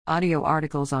Audio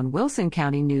articles on Wilson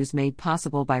County News made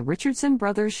possible by Richardson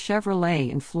Brothers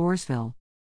Chevrolet in Floresville.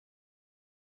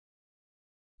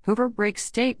 Hoover breaks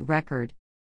state record.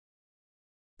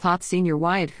 Poth senior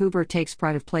Wyatt Hoover takes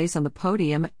pride of place on the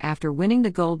podium after winning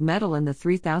the gold medal in the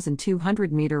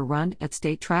 3,200-meter run at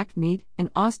State Track Meet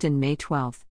in Austin May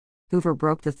 12. Hoover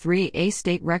broke the 3A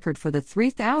state record for the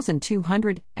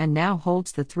 3,200 and now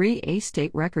holds the 3A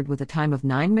state record with a time of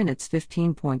 9 minutes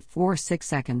 15.46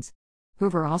 seconds.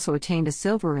 Hoover also attained a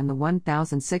silver in the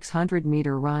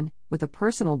 1,600-meter run, with a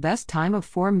personal best time of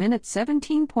 4 minutes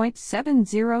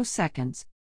 17.70 seconds.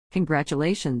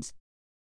 Congratulations!